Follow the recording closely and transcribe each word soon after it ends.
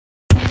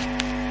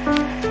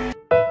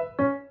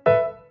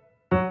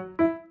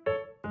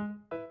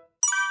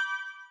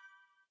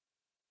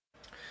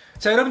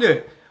자,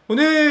 여러분들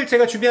오늘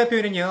제가 준비한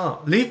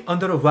표현은요, live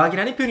under a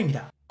rock이라는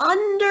표현입니다.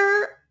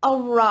 Under a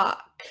rock.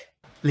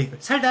 live,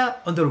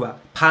 살다, under a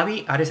rock,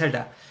 바위 아래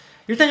살다.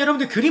 일단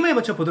여러분들 그림을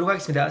먼저 보도록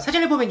하겠습니다.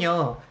 사진을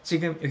보면요,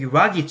 지금 여기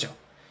rock이 있죠.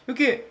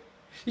 이렇게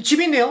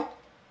집이 있네요.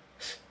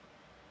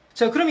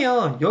 자,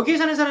 그러면 여기에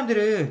사는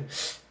사람들은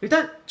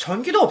일단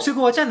전기도 없을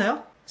것 같지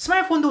않나요?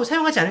 스마트폰도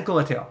사용하지 않을 것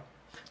같아요.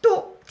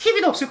 또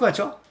TV도 없을 것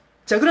같죠?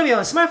 자,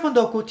 그러면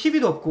스마트폰도 없고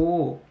TV도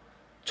없고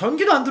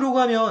전기도 안 들어오고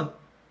하면,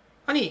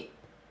 아니,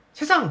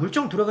 세상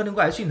물정 돌아가는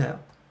거 알 수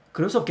있나요?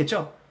 그럴 수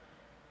없겠죠?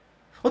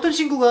 어떤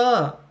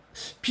친구가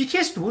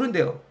BTS도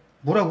모른대요.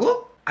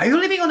 뭐라고? Are you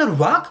living under a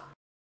rock?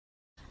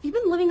 You've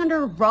been living under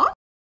a rock?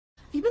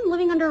 You've been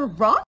living under a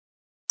rock?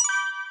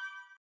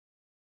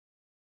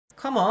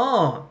 Come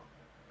on.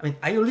 I mean,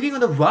 are you living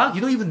under a rock?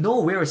 You don't even know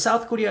where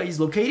South Korea is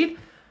located?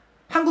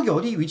 한국이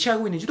어디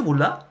위치하고 있는지도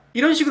몰라?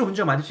 이런 식으로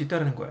문제가 많을 수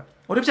있다는 거예요.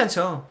 어렵지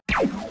않죠?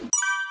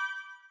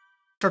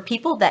 For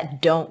people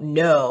that don't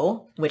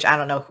know, which I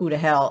don't know who the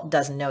hell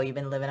doesn't know you've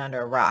been living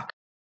under a rock.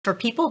 For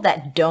people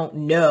that don't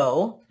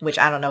know, which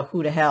I don't know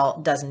who the hell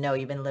doesn't know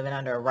you've been living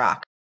under a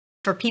rock.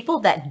 For people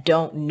that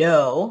don't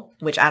know,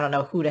 which I don't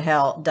know who the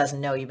hell doesn't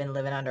know you've been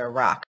living under a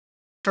rock.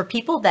 For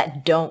people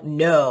that don't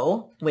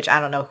know, which I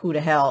don't know who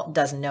the hell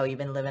doesn't know you've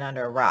been living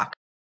under a rock.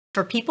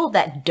 For people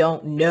that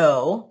don't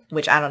know,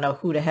 which I don't know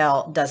who the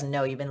hell doesn't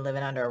know you've been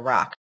living under a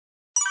rock.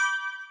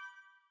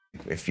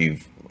 If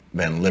you've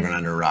been living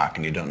under a rock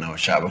and you don't know what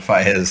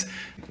Shopify is,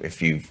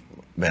 if you've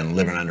been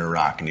living under a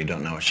rock and you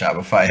don't know what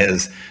Shopify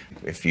is,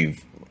 if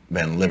you've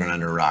been living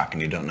under a rock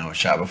and you don't know what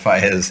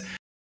Shopify is,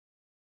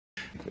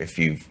 if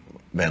you've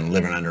been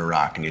living under a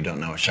rock and you don't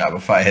know what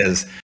Shopify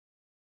is,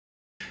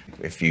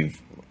 if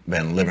you've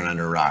been living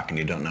under a rock and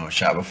you don't know what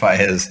Shopify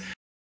is.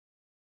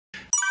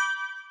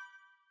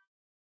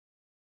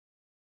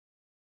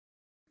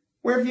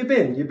 Where have you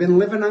been? You've been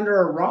living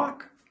under a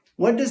rock?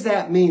 What does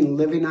that mean,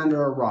 living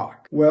under a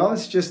rock? Well,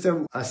 it's just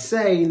a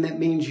saying that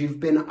means you've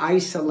been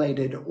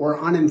isolated or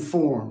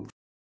uninformed,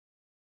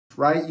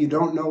 right? You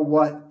don't know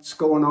what's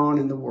going on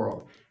in the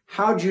world.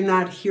 How'd you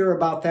not hear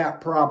about that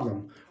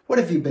problem? What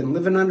have you been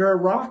living under a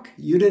rock?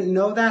 You didn't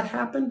know that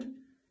happened?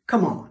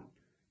 Come on.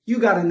 You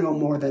got to know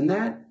more than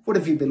that. What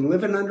have you been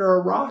living under a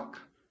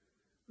rock?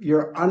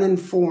 You're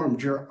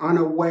uninformed. You're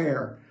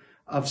unaware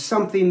of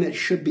something that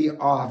should be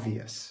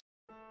obvious.